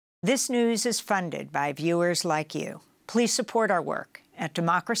This news is funded by viewers like you. Please support our work at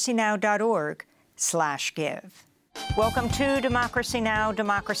democracynow.org/give. Welcome to Democracy Now!,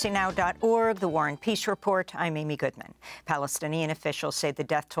 democracynow.org, the War and Peace Report. I'm Amy Goodman. Palestinian officials say the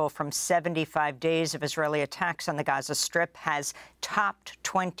death toll from 75 days of Israeli attacks on the Gaza Strip has topped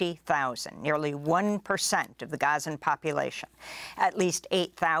 20,000, nearly 1% of the Gazan population. At least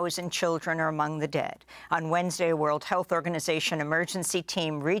 8,000 children are among the dead. On Wednesday, a World Health Organization emergency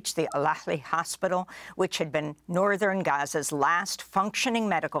team reached the Al-Ahli hospital, which had been northern Gaza's last functioning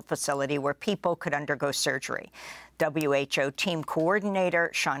medical facility where people could undergo surgery. WHO team coordinator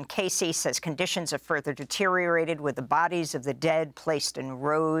Sean Casey says conditions have further deteriorated, with the bodies of the dead placed in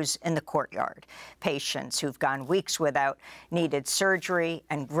rows in the courtyard. Patients who've gone weeks without needed surgery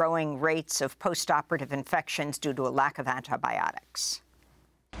and growing rates of postoperative infections due to a lack of antibiotics.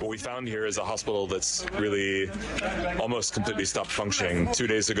 What we found here is a hospital that's really almost completely stopped functioning. 2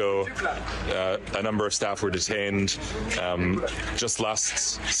 days ago, a number of staff were detained. Just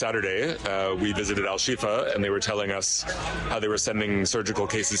last Saturday, we visited Al-Shifa, and they were telling us how they were sending surgical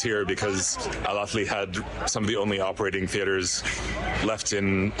cases here because Al-Ahli had some of the only operating theaters left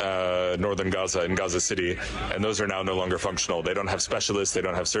in northern Gaza, in Gaza City, and those are now no longer functional. They don't have specialists, they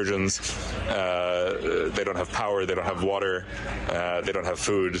don't have surgeons, they don't have power, they don't have water, they don't have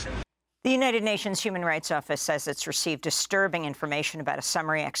food. The United Nations Human Rights Office says it's received disturbing information about a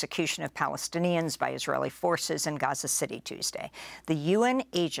summary execution of Palestinians by Israeli forces in Gaza City Tuesday. The UN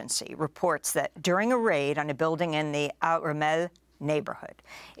agency reports that during a raid on a building in the Al Ramel neighborhood,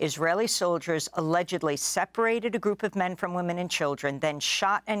 Israeli soldiers allegedly separated a group of men from women and children, then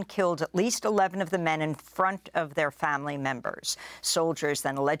shot and killed at least 11 of the men in front of their family members. Soldiers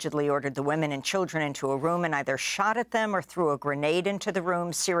then allegedly ordered the women and children into a room and either shot at them or threw a grenade into the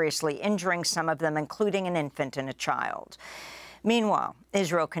room, seriously injuring some of them, including an infant and a child. Meanwhile,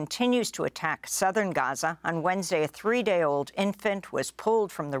 Israel continues to attack southern Gaza. On Wednesday, a 3-day-old infant was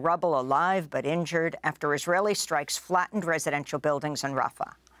pulled from the rubble alive but injured after Israeli strikes flattened residential buildings in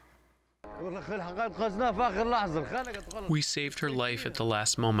Rafah. We saved her life at the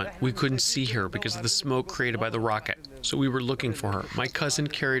last moment. We couldn't see her because of the smoke created by the rocket, so we were looking for her. My cousin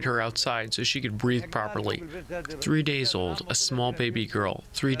carried her outside so she could breathe properly. 3 days old, a small baby girl,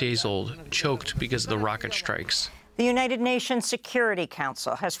 3 days old, choked because of the rocket strikes. The United Nations Security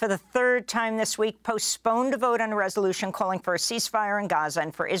Council has for the third time this week postponed a vote on a resolution calling for a ceasefire in Gaza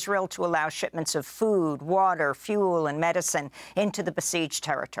and for Israel to allow shipments of food, water, fuel and medicine into the besieged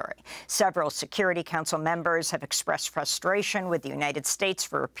territory. Several Security Council members have expressed frustration with the United States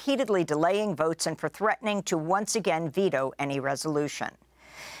for repeatedly delaying votes and for threatening to once again veto any resolution.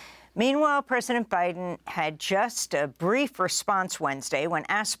 Meanwhile, President Biden had just a brief response Wednesday when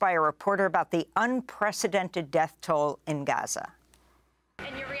asked by a reporter about the unprecedented death toll in Gaza.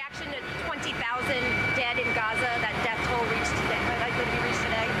 And your reaction to 20,000 dead in Gaza, that death toll reached today, likely to be reached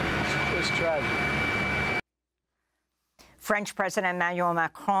today? It's tragic. French President Emmanuel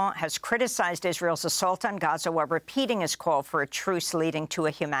Macron has criticized Israel's assault on Gaza while repeating his call for a truce leading to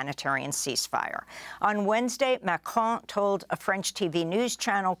a humanitarian ceasefire. On Wednesday, Macron told a French TV news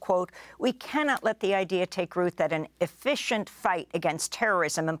channel, quote, "We cannot let the idea take root that an efficient fight against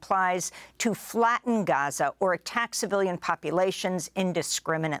terrorism implies to flatten Gaza or attack civilian populations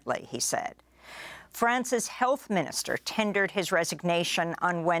indiscriminately," he said. France's health minister tendered his resignation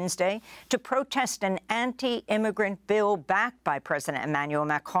on Wednesday to protest an anti-immigrant bill backed by President Emmanuel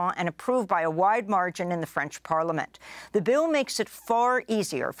Macron and approved by a wide margin in the French parliament. The bill makes it far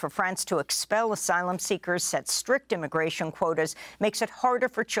easier for France to expel asylum seekers, sets strict immigration quotas, makes it harder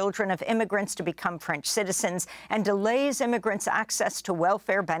for children of immigrants to become French citizens, and delays immigrants' access to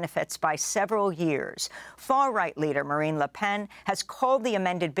welfare benefits by several years. Far-right leader Marine Le Pen has called the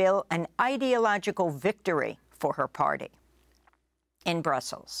amended bill an ideological victory for her party. In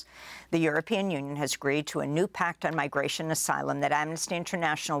Brussels, the European Union has agreed to a new pact on migration and asylum that Amnesty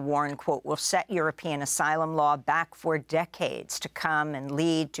International warned, quote, will set European asylum law back for decades to come and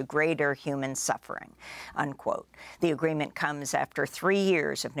lead to greater human suffering, unquote. The agreement comes after 3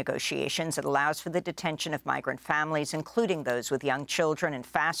 years of negotiations. It allows for the detention of migrant families, including those with young children, and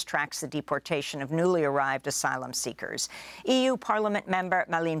fast-tracks the deportation of newly arrived asylum seekers. EU Parliament member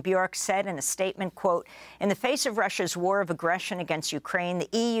Malin Björk said in a statement, quote, in the face of Russia's war of aggression against Ukraine, the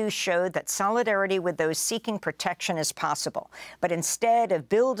EU showed that solidarity with those seeking protection is possible. But instead of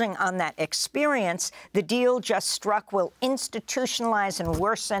building on that experience, the deal just struck will institutionalize and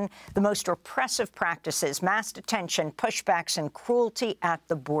worsen the most repressive practices, mass detention, pushbacks, and cruelty at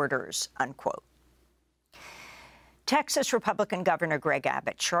the borders, unquote. Texas Republican Governor Greg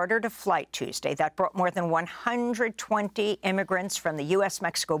Abbott chartered a flight Tuesday that brought more than 120 immigrants from the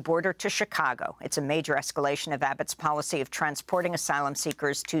U.S.-Mexico border to Chicago. It's a major escalation of Abbott's policy of transporting asylum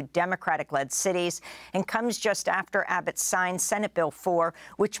seekers to Democratic-led cities and comes just after Abbott signed Senate Bill 4,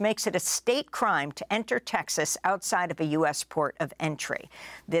 which makes it a state crime to enter Texas outside of a U.S. port of entry.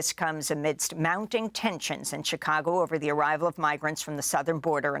 This comes amidst mounting tensions in Chicago over the arrival of migrants from the southern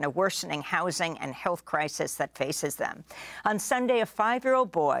border and a worsening housing and health crisis that faces them. On Sunday, a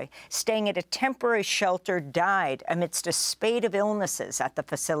 5-year-old boy staying at a temporary shelter died amidst a spate of illnesses at the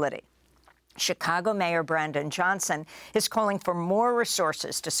facility. Chicago Mayor Brandon Johnson is calling for more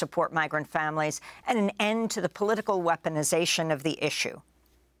resources to support migrant families and an end to the political weaponization of the issue.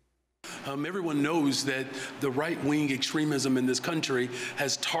 Everyone knows that the right-wing extremism in this country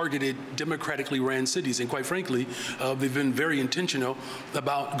has targeted democratically ran cities. And quite frankly, they've been very intentional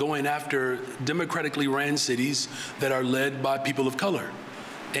about going after democratically ran cities that are led by people of color.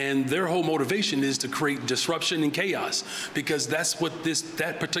 And their whole motivation is to create disruption and chaos, because that's what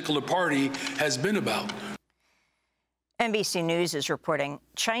that particular party has been about. NBC News is reporting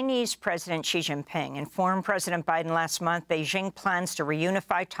Chinese President Xi Jinping informed President Biden last month Beijing plans to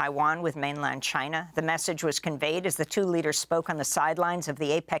reunify Taiwan with mainland China. The message was conveyed as the two leaders spoke on the sidelines of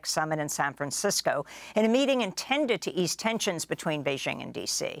the APEC summit in San Francisco in a meeting intended to ease tensions between Beijing and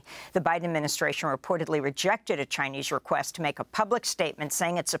D.C. The Biden administration reportedly rejected a Chinese request to make a public statement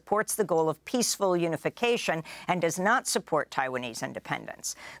saying it supports the goal of peaceful unification and does not support Taiwanese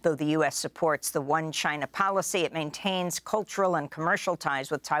independence. Though the U.S. supports the one China policy, it maintains cultural and commercial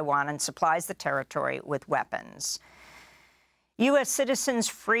ties with Taiwan and supplies the territory with weapons. U.S. citizens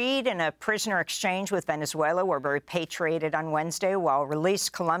freed in a prisoner exchange with Venezuela were repatriated on Wednesday, while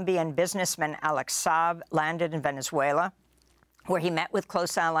released Colombian businessman Alex Saab landed in Venezuela, where he met with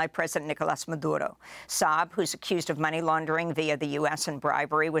close ally President Nicolás Maduro. Saab, who's accused of money laundering via the U.S. and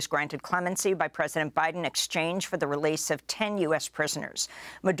bribery, was granted clemency by President Biden in exchange for the release of 10 U.S. prisoners.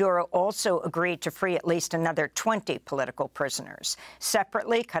 Maduro also agreed to free at least another 20 political prisoners.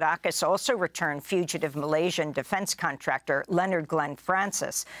 Separately, Caracas also returned fugitive Malaysian defense contractor Leonard Glenn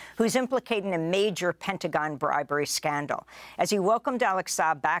Francis, who's implicated in a major Pentagon bribery scandal. As he welcomed Alex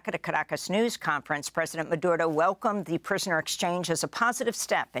Saab back at a Caracas news conference, President Maduro welcomed the prisoner exchange as a positive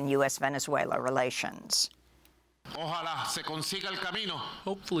step in U.S.-Venezuela relations.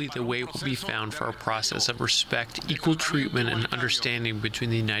 Hopefully the way will be found for a process of respect, equal treatment, and understanding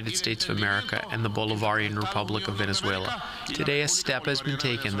between the United States of America and the Bolivarian Republic of Venezuela. Today, a step has been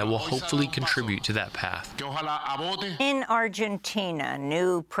taken that will hopefully contribute to that path. In Argentina,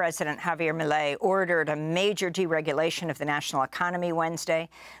 new President Javier Milei ordered a major deregulation of the national economy Wednesday.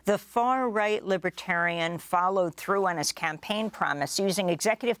 The far-right libertarian followed through on his campaign promise, using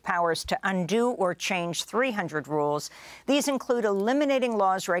executive powers to undo or change 300 rules. These include eliminating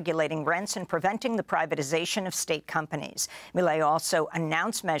laws regulating rents and preventing the privatization of state companies. Milei also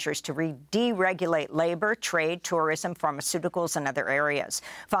announced measures to deregulate labor, trade, tourism, pharmaceuticals, and other areas.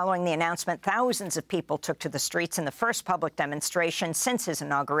 Following the announcement, thousands of people took to the streets in the first public demonstration since his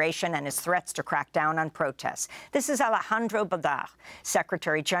inauguration and his threats to crack down on protests. This is Alejandro Badar,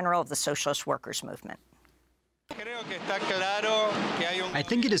 Secretary General of the Socialist Workers Movement. I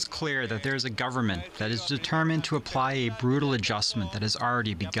think it is clear that there is a government that is determined to apply a brutal adjustment that has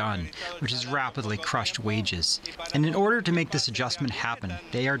already begun, which has rapidly crushed wages. And in order to make this adjustment happen,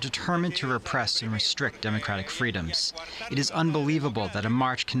 they are determined to repress and restrict democratic freedoms. It is unbelievable that a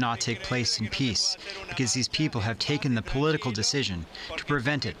march cannot take place in peace, because these people have taken the political decision to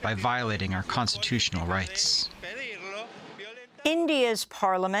prevent it by violating our constitutional rights. India's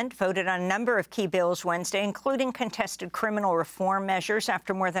parliament voted on a number of key bills Wednesday, including contested criminal reform measures,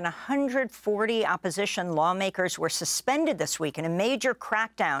 after more than 140 opposition lawmakers were suspended this week in a major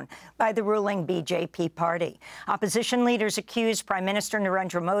crackdown by the ruling BJP party. Opposition leaders accused Prime Minister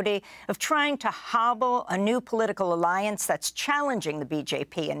Narendra Modi of trying to hobble a new political alliance that's challenging the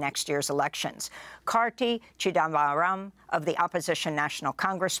BJP in next year's elections. Karti Chidambaram of the opposition National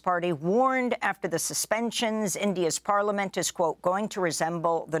Congress Party warned after the suspensions India's parliament is, quote, going to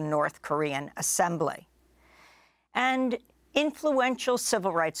resemble the North Korean assembly. And influential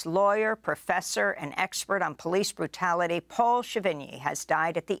civil rights lawyer, professor, and expert on police brutality, Paul Chevigny has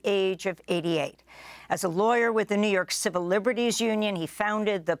died at the age of 88. As a lawyer with the New York Civil Liberties Union, he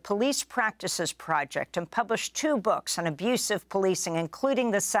founded the Police Practices Project and published 2 books on abusive policing,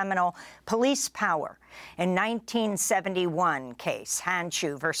 including the seminal Police Power: In 1971 case,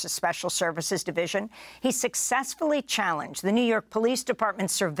 Hanshu versus Special Services Division, he successfully challenged the New York Police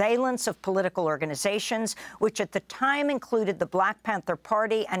Department's surveillance of political organizations, which at the time included the Black Panther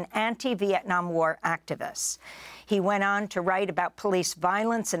Party and anti-Vietnam War activists. He went on to write about police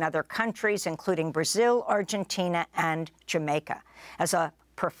violence in other countries, including Brazil, Argentina, and Jamaica. As a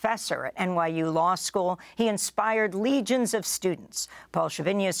professor at NYU Law School, he inspired legions of students. Paul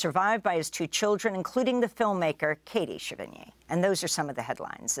Chevigny is survived by his 2 children, including the filmmaker Katie Chevigny. And those are some of the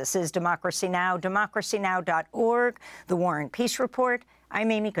headlines. This is Democracy Now!, democracynow.org, The War and Peace Report. I'm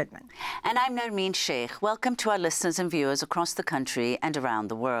Amy Goodman. And I'm Nermeen Sheikh. Welcome to our listeners and viewers across the country and around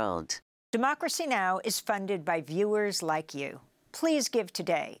the world. Democracy Now! Is funded by viewers like you. Please give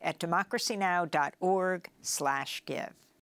today at democracynow.org/give.